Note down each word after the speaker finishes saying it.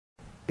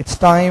It's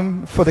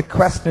time for the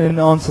question and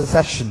answer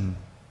session.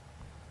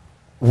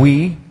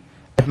 We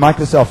at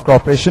Microsoft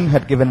Corporation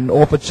had given an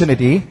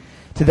opportunity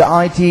to the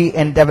IT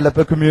and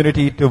developer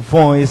community to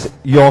voice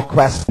your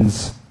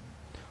questions.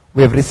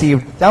 We have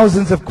received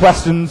thousands of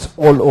questions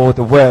all over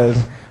the world,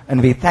 and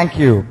we thank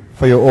you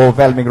for your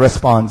overwhelming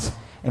response.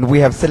 And we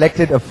have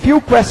selected a few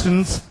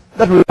questions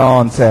that will be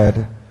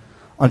answered.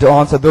 And to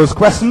answer those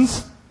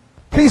questions,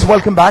 please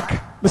welcome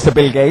back Mr.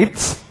 Bill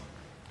Gates.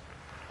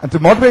 And to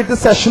moderate the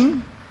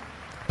session,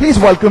 please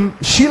welcome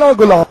Sheila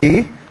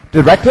Gulati,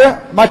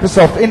 Director,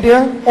 Microsoft India,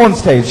 on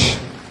stage.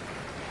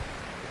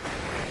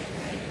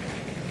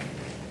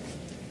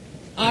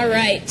 All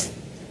right.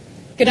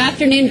 Good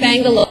afternoon,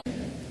 Bangalore.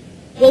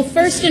 Well,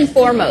 first and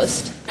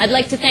foremost, I'd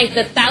like to thank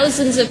the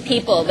thousands of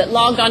people that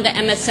logged on to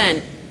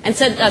MSN and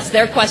sent us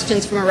their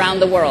questions from around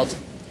the world.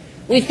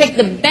 We've picked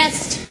the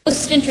best,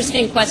 most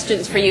interesting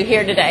questions for you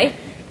here today,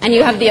 and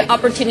you have the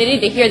opportunity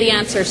to hear the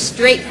answers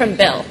straight from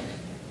Bill.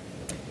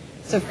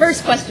 So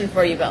first question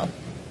for you, Bill.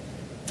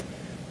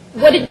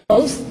 What did you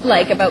most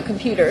like about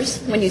computers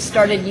when you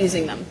started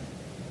using them?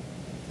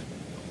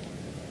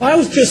 I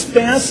was just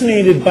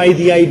fascinated by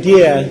the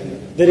idea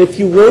that if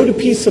you wrote a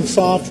piece of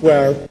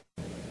software,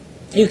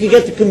 you could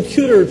get the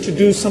computer to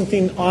do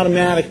something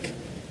automatic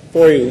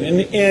for you.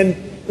 And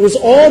it was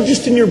all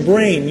just in your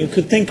brain. You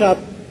could think up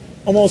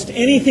almost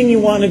anything you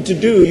wanted to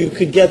do, you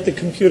could get the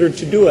computer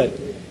to do it.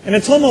 And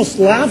it's almost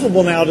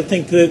laughable now to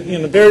think that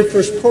the very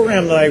first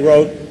program that I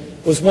wrote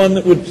was one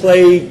that would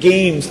play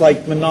games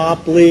like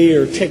Monopoly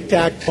or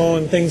Tic-Tac-Toe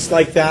and things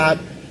like that.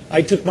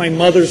 I took my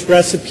mother's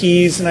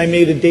recipes and I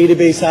made a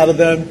database out of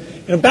them.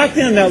 Back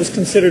then that was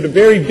considered a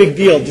very big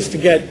deal just to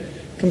get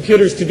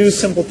computers to do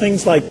simple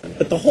things like that.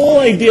 But the whole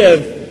idea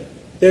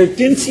of there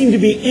didn't seem to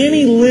be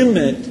any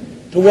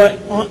limit to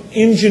what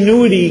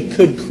ingenuity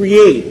could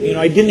create.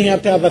 I didn't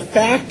have to have a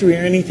factory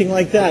or anything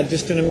like that,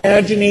 just an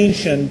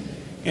imagination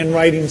and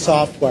writing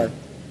software.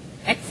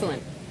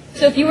 Excellent.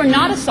 So if you were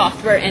not a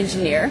software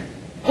engineer,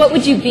 what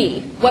would you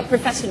be? What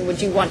profession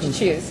would you want to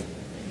choose?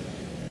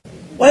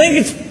 Well, I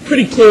think it's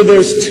pretty clear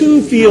there's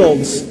two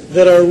fields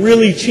that are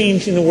really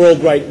changing the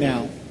world right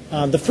now.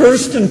 The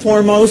first and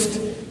foremost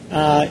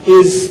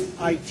is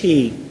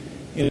IT.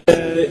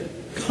 The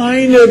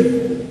kind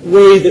of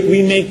way that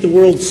we make the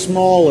world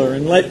smaller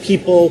and let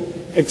people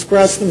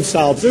express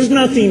themselves. There's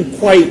nothing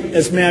quite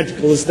as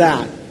magical as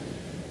that.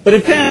 But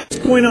in fact,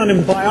 what's going on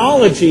in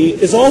biology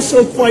is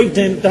also quite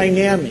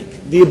dynamic.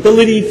 The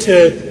ability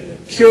to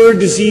cure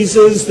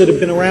diseases that have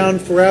been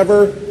around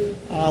forever.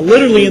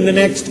 Literally in the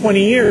next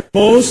 20 years,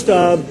 most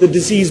of the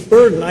disease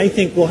burden, I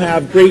think, will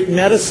have great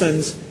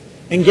medicines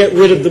and get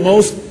rid of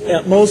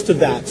most of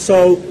that.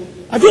 So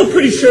I feel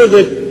pretty sure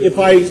that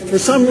if for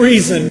some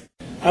reason,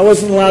 I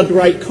wasn't allowed to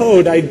write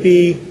code, I'd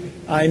be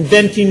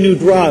inventing new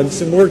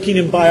drugs and working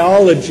in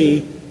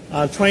biology,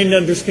 trying to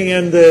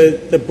understand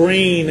the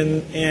brain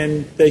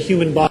and the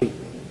human body.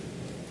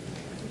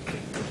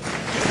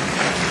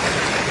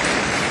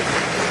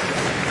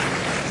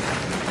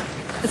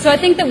 So I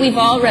think that we've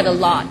all read a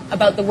lot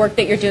about the work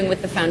that you're doing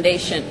with the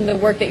foundation, and the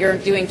work that you're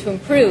doing to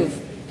improve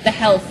the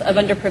health of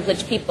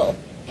underprivileged people.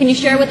 Can you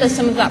share with us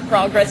some of that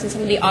progress and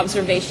some of the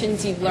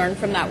observations you've learned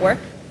from that work?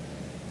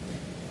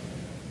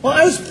 Well,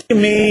 I was pretty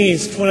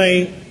amazed when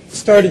I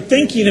started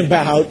thinking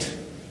about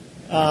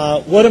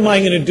what am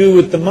I going to do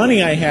with the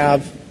money I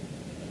have.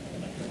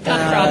 Not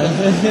a problem.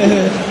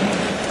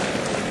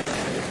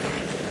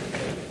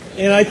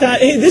 And I thought,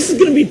 hey, this is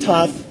going to be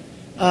tough.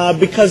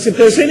 Because if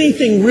there's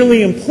anything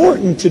really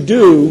important to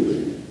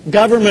do,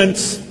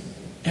 governments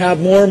have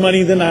more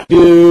money than I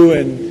do,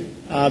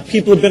 and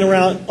people have been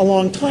around a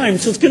long time.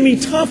 So it's going to be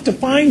tough to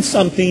find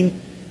something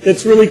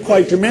that's really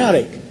quite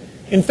dramatic.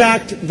 In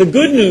fact, the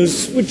good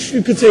news, which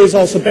you could say is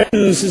also bad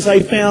news, is I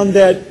found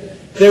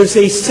that there's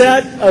a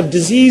set of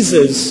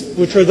diseases,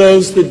 which are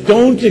those that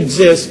don't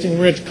exist in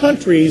rich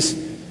countries,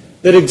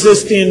 that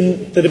exist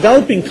in the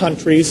developing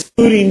countries,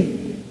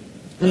 including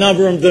a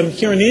number of them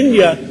here in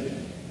India,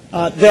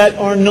 that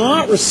are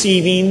not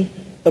receiving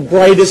the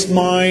brightest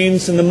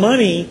minds and the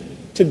money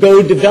to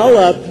go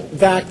develop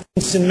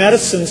vaccines and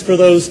medicines for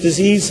those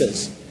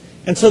diseases.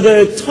 And so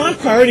the top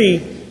priority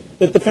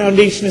that the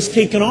foundation has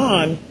taken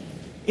on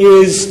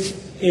is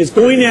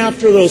going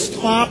after those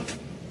top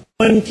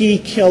 20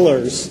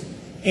 killers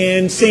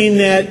and saying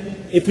that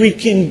if we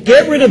can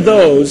get rid of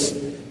those,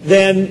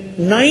 then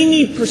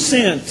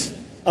 90%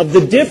 of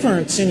the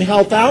difference in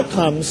health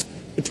outcomes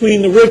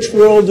between the rich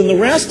world and the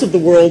rest of the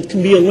world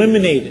can be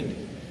eliminated.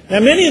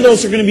 Now, many of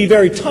those are going to be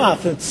very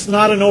tough. It's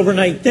not an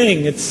overnight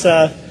thing. It's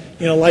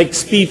like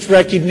speech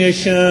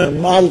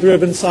recognition,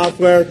 model-driven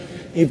software.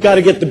 You've got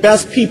to get the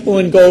best people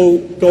and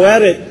go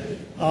at it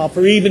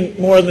for even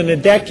more than a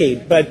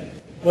decade. But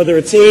whether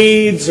it's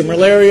AIDS or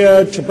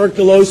malaria,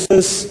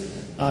 tuberculosis,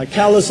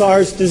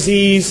 Kala-Azar's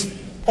disease,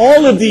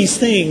 all of these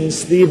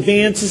things, the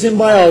advances in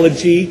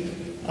biology,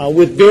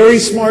 with very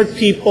smart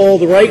people,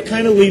 the right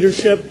kind of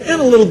leadership,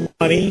 and a little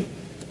money,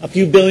 a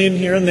few billion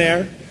here and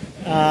there,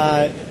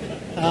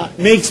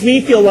 makes me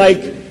feel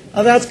like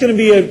that's going to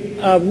be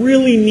a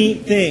really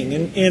neat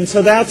thing. And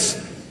so that's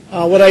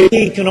what I've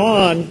taken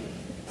on,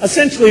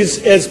 essentially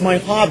as my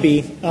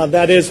hobby,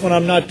 that is when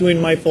I'm not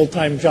doing my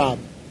full-time job.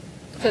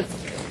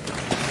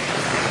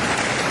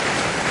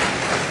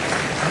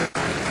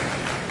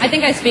 I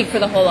think I speak for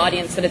the whole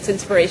audience that it's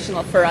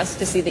inspirational for us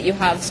to see that you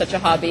have such a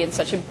hobby and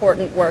such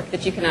important work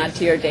that you can add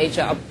to your day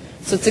job.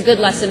 So it's a good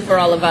lesson for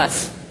all of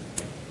us.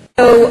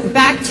 So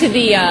back to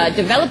the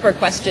developer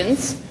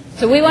questions.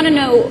 So we want to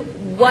know,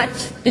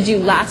 what did you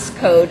last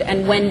code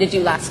and when did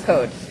you last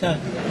code? I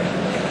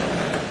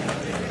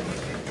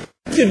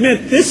have to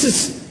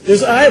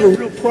admit, I have a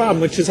real problem,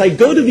 which is I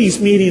go to these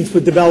meetings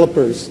with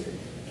developers,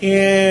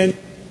 and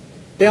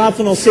they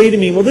often will say to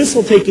me, well, this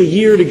will take a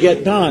year to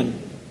get done.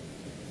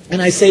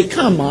 And I say,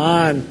 come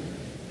on,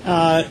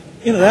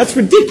 that's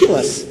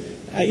ridiculous.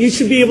 You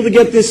should be able to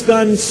get this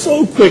done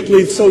so quickly,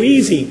 it's so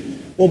easy.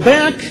 Well,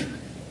 back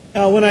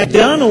when I'd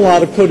done a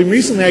lot of coding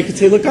recently, I could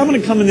say, look, I'm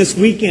going to come in this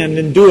weekend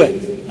and do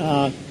it.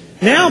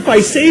 Now, if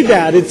I say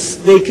that,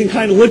 they can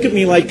kind of look at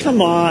me like,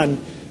 come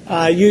on,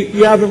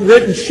 you haven't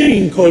written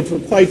shitting code for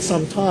quite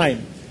some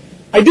time.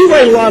 I do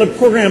write a lot of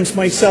programs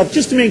myself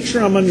just to make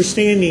sure I'm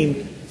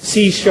understanding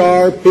C#,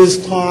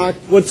 BizTalk,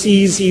 what's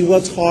easy,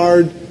 what's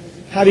hard,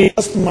 how do you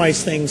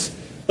customize things.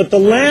 But the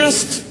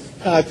last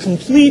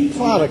complete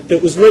product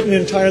that was written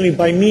entirely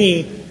by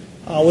me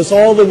was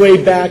all the way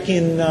back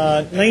in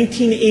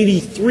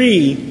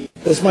 1983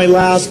 was my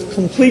last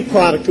complete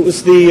product. It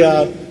was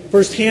the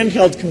first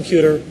handheld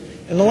computer.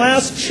 And the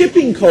last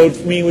shipping code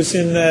for me was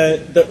in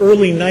the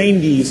early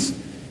 90s.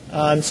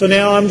 So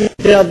now I'm just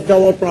a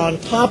developer on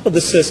top of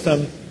the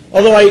system.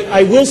 Although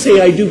I will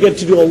say I do get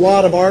to do a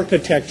lot of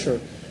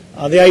architecture.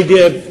 The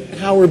idea of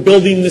how we're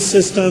building the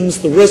systems,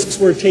 the risks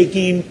we're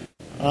taking,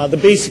 the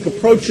basic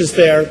approaches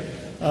there,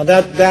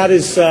 that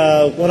is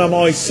what I'm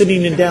always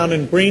sitting down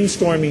and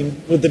brainstorming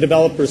with the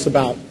developers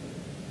about.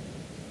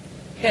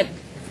 Good.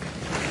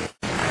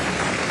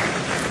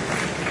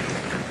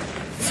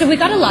 So we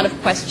got a lot of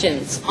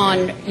questions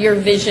on your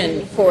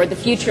vision for the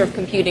future of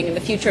computing and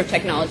the future of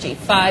technology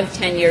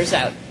 5-10 years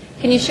out.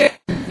 Can you share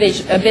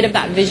a bit of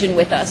that vision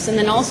with us, and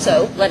then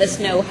also let us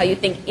know how you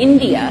think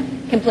India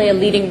can play a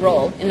leading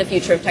role in the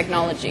future of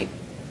technology?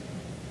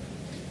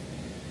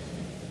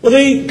 Well,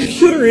 the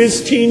computer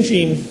is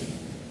changing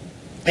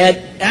at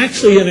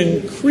actually an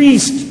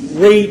increased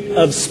rate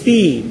of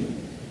speed,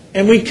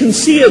 and we can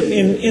see it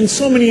in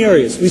so many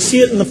areas. We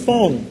see it in the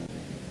phone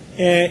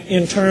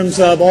in terms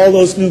of all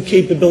those new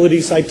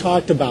capabilities I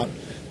talked about.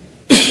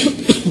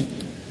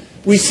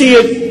 We see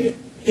it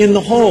in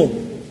the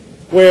home,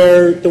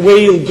 where the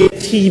way you'll get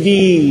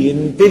TV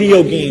and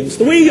video games,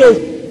 the way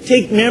you'll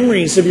take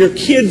memories of your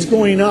kids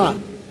growing up,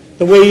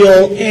 the way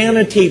you'll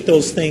annotate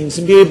those things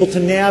and be able to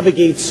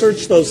navigate,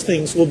 search those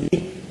things will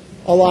be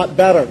a lot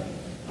better.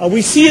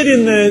 We see it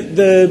in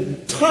the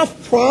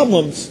tough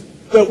problems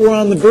that we're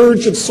on the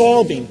verge of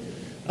solving.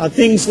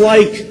 Things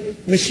like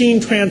machine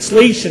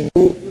translation.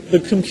 The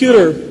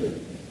computer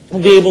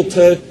will be able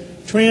to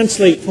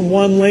translate from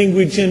one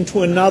language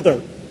into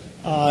another.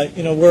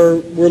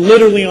 We're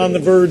literally on the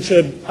verge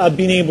of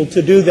being able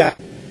to do that.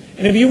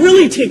 And if you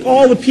really take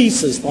all the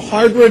pieces, the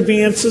hardware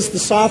advances, the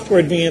software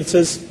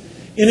advances,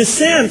 in a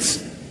sense,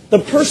 the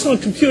personal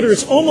computer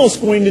is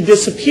almost going to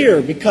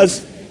disappear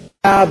because you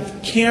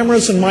have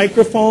cameras and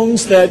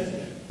microphones that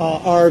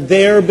are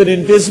there but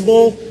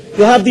invisible.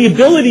 You'll have the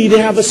ability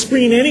to have a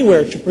screen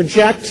anywhere to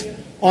project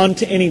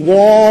onto any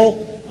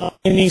wall,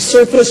 any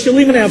surface. You'll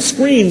even have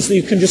screens that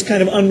you can just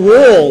kind of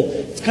unroll.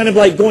 It's kind of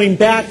like going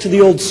back to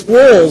the old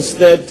scrolls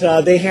that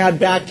they had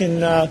back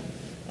in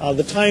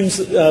the times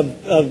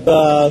of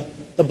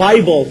the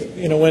Bible,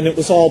 when it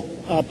was all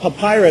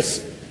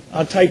papyrus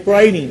type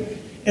writing.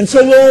 And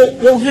so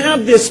we'll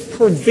have this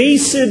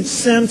pervasive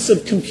sense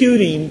of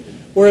computing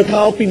where it's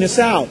helping us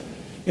out.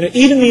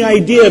 Even the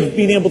idea of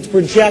being able to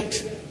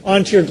project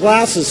onto your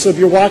glasses. So if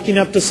you're walking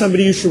up to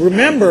somebody you should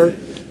remember,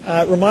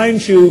 it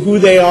reminds you who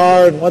they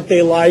are and what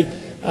they like.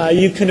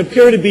 You can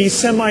appear to be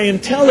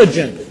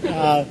semi-intelligent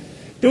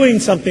doing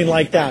something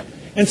like that.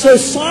 And so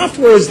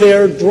software is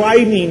there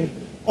driving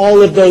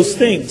all of those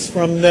things,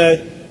 from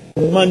the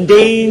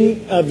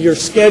mundane of your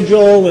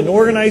schedule and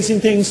organizing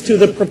things to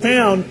the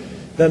profound,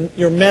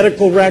 your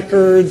medical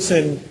records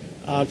and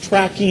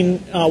tracking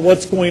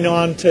what's going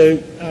on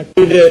to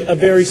create a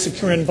very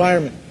secure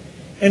environment.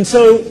 And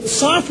so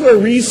software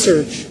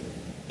research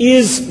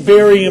is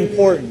very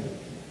important.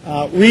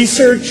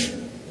 Research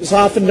is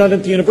often done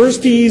at the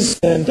universities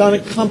and done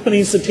at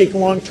companies that take a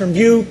long-term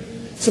view.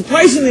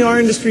 Surprisingly, our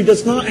industry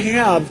does not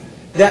have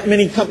that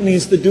many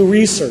companies that do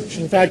research.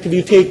 In fact, if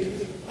you take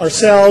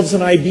ourselves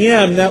and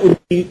IBM, that would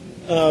be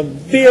a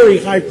very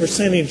high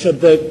percentage of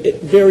the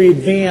very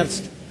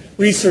advanced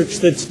research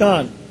that's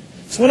done.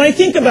 So when I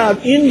think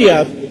about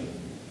India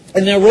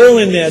and their role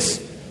in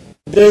this,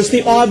 there's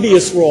the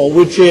obvious role,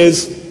 which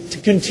is to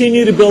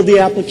continue to build the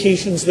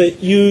applications that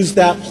use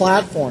that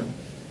platform.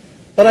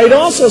 But I'd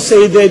also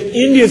say that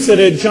India's at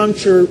a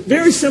juncture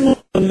very similar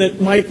to one that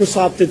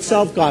Microsoft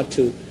itself got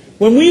to.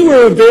 When we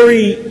were a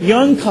very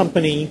young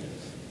company,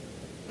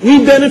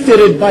 we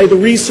benefited by the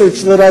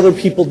research that other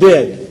people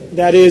did.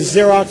 That is,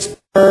 Xerox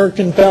PARC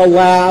and Bell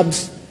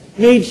Labs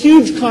made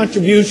huge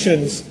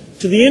contributions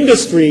to the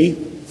industry,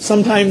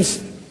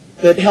 sometimes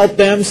that helped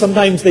them,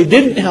 sometimes they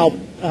didn't help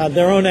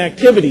their own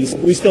activities.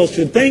 We still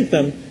should thank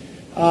them.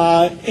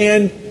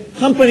 And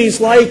companies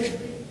like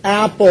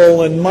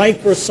Apple and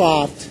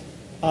Microsoft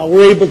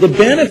were able to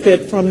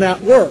benefit from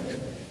that work.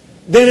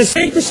 Then as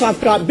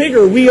Microsoft got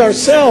bigger, we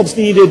ourselves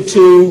needed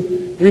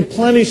to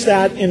replenish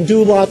that and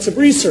do lots of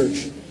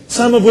research,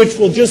 some of which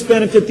will just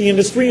benefit the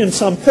industry and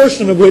some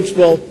portion of which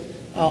will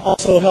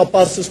also help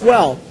us as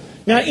well.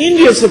 Now,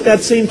 India's at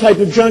that same type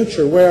of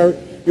juncture where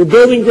you're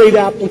building great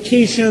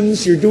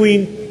applications, you're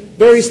doing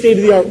very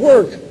state-of-the-art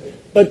work,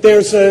 but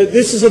this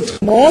is a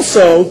time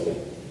also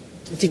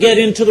to get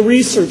into the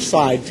research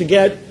side, to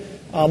get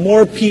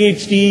more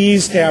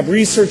PhDs, to have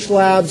research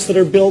labs that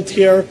are built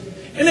here.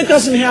 And it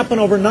doesn't happen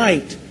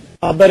overnight,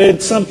 but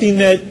it's something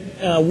that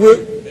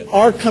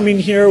our coming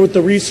here with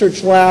the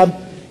research lab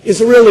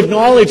is a real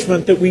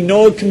acknowledgement that we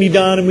know it can be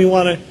done and we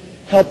want to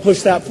help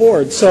push that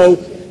forward. So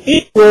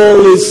its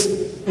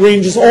role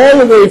ranges all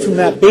the way from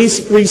that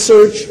basic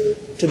research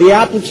to the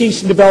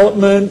application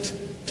development,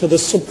 to the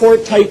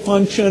support type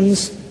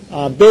functions,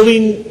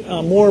 building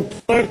more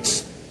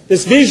products.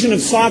 This vision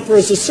of software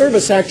as a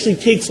service actually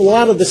takes a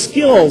lot of the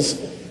skills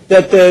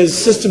that the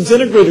systems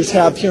integrators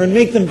have here and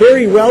make them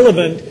very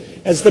relevant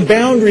as the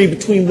boundary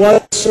between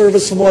what's a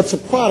service and what's a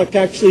product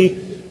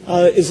actually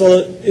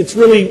it's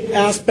really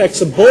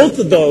aspects of both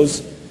of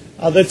those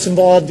that's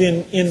involved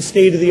in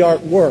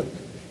state-of-the-art work.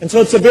 And so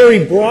it's a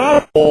very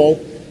broad role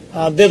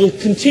that'll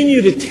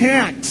continue to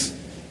tax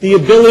the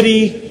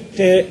ability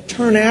to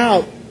turn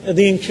out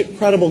the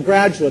incredible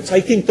graduates.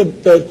 I think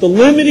the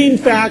limiting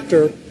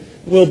factor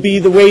will be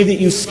the way that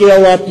you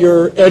scale up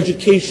your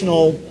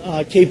educational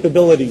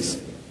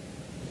capabilities.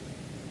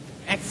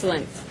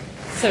 Excellent.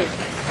 So,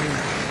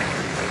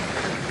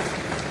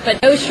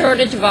 but no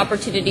shortage of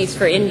opportunities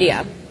for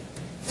India.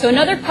 So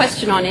another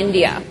question on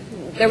India.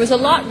 There was a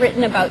lot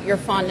written about your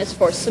fondness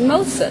for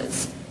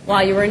samosas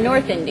while you were in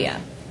North India.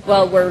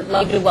 Well, we're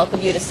lucky to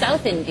welcome you to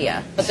South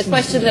India. But the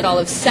question that all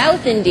of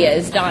South India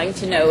is dying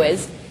to know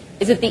is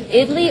it the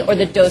idli or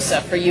the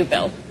dosa for you,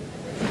 Bill?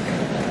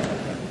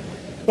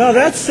 Well,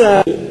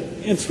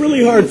 it's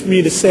really hard for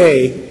me to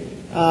say.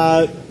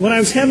 When I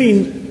was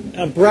having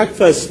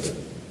breakfast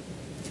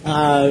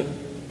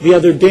the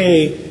other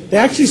day, they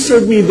actually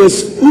served me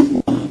this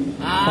upma.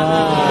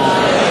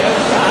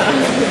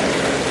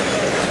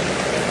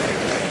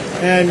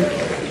 And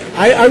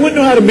I wouldn't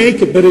know how to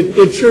make it, but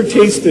it sure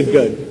tasted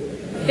good.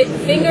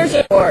 Fingers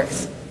or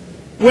forks?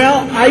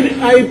 Well,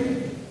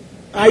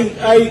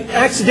 I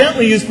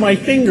accidentally used my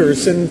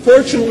fingers, and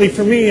fortunately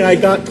for me, I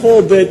got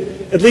told that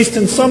at least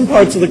in some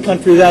parts of the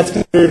country, that's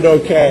considered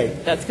okay.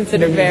 That's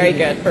considered very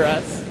good for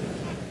us.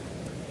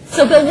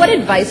 So, Bill, what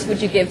advice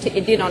would you give to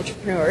Indian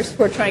entrepreneurs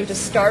who are trying to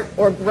start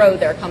or grow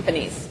their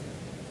companies?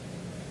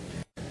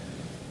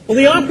 Well,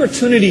 the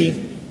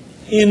opportunity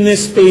in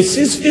this space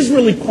is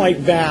really quite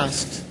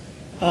vast.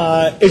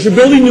 As you're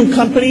building new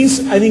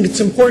companies, I think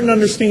it's important to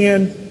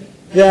understand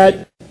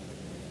that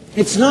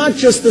it's not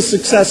just the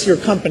success of your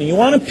company. You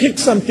want to pick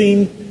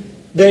something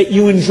that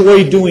you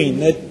enjoy doing,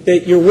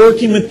 that you're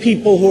working with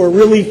people who are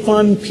really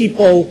fun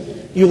people,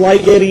 you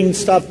like getting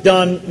stuff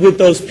done with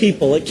those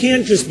people. It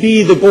can't just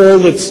be the goal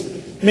that's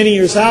many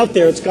years out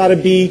there. It's got to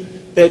be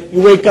that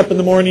you wake up in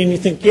the morning and you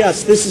think,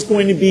 yes, this is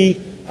going to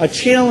be a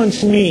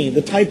challenge to me,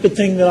 the type of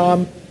thing that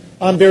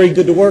I'm very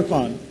good to work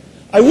on.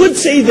 I would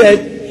say that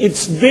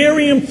it's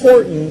very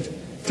important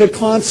to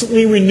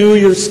constantly renew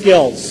your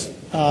skills,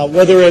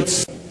 whether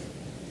it's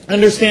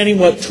understanding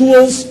what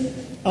tools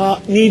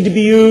need to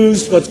be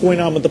used, what's going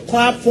on with the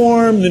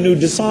platform, the new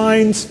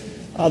designs.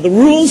 The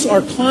rules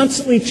are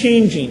constantly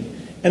changing,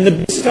 and the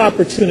best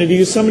opportunity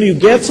is somebody who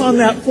gets on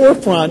that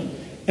forefront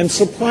and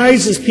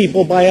surprises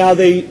people by how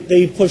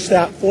they push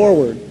that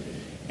forward.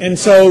 And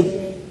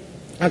so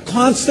a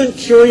constant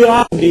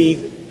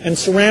curiosity and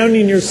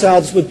surrounding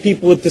yourselves with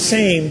people with the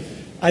same,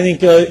 I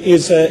think,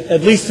 is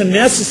at least a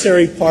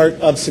necessary part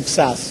of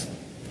success.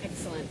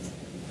 Excellent.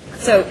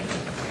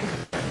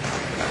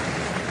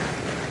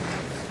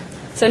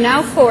 So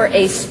now for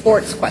a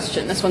sports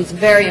question. This one's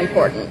very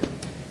important.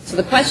 So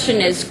the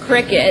question is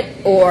cricket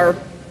or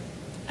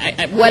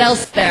what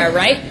else there,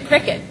 right?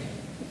 Cricket.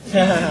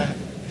 Well,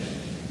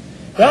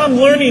 I'm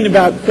learning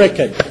about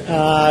cricket.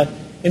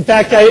 In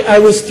fact, I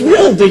was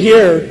thrilled to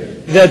hear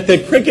that the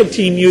cricket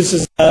team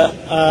uses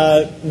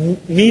a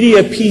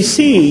media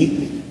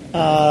PC,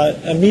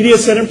 a media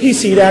center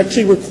PC, to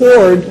actually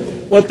record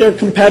what their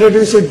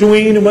competitors are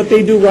doing and what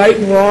they do right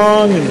and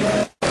wrong.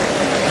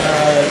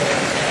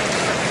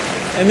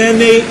 And then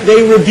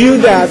they review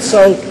that.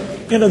 So,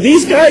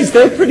 these guys,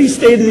 they're pretty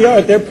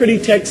state-of-the-art. They're pretty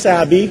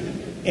tech-savvy.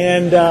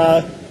 And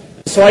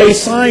so I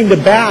assigned a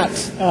bat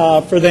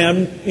for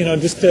them,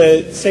 just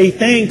to say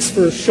thanks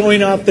for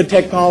showing off the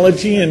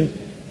technology and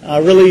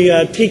really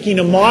taking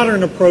a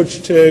modern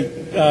approach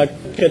to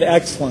cricket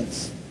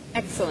excellence.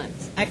 Excellent,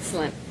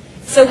 excellent.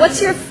 So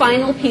what's your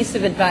final piece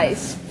of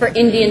advice for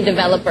Indian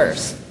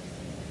developers?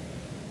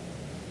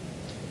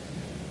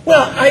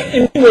 Well,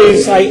 in many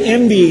ways, I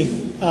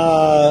envy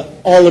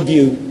all of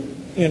you.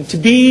 To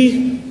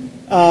be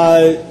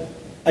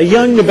a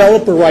young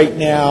developer right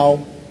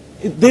now,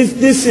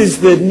 this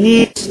is the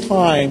neatest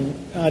time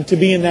to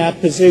be in that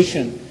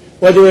position.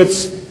 Whether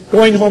it's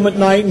going home at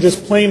night and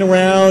just playing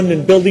around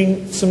and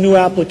building some new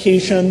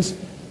applications,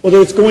 whether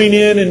it's going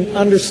in and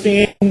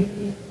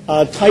understanding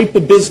a type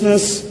of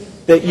business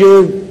that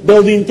you're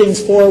building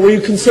things for, where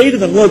you can say to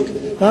them,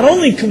 look, not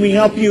only can we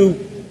help you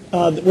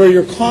where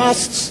your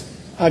costs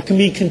can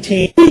be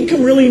contained, we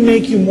can really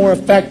make you more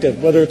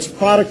effective, whether it's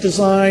product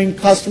design,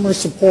 customer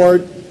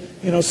support.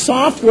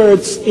 Software,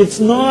 it's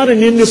not an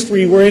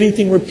industry where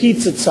anything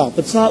repeats itself.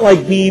 It's not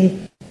like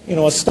being,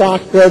 a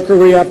stockbroker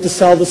where you have to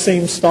sell the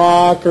same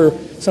stock, or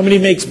somebody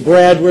makes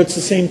bread where it's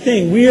the same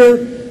thing. We're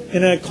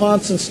in a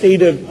constant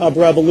state of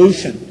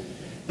revolution.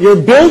 You're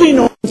building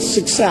on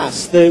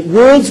success, the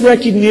world's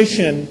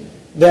recognition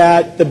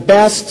that the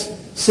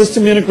best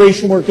system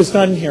integration work is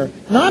done here.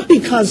 Not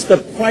because the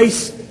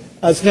price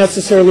is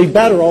necessarily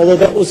better, although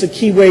that was a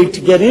key way to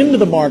get into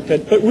the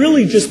market, but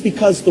really just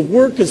because the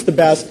work is the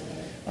best.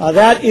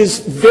 That is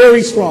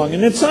very strong.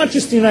 And it's not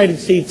just the United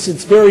States,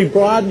 it's very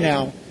broad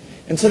now.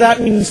 And so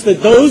that means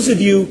that those of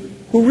you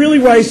who really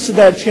rise to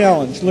that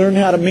challenge, learn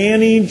how to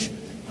manage,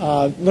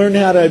 learn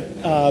how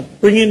to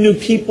bring in new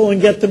people and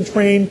get them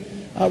trained,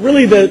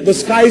 really the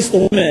sky's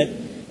the limit.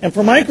 And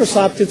for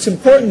Microsoft, it's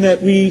important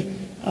that we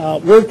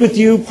work with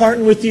you,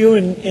 partner with you,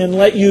 and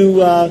let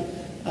you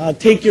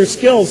take your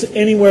skills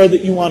anywhere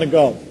that you want to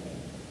go.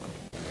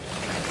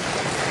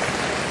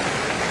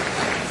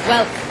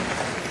 Well,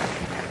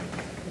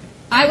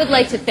 I would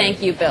like to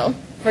thank you, Bill,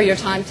 for your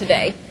time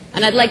today.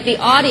 And I'd like the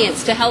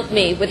audience to help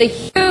me with a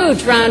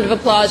huge round of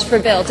applause for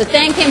Bill, to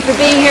thank him for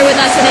being here with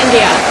us in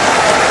India.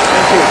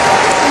 Thank you.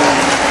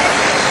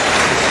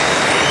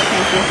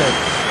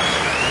 Thank you.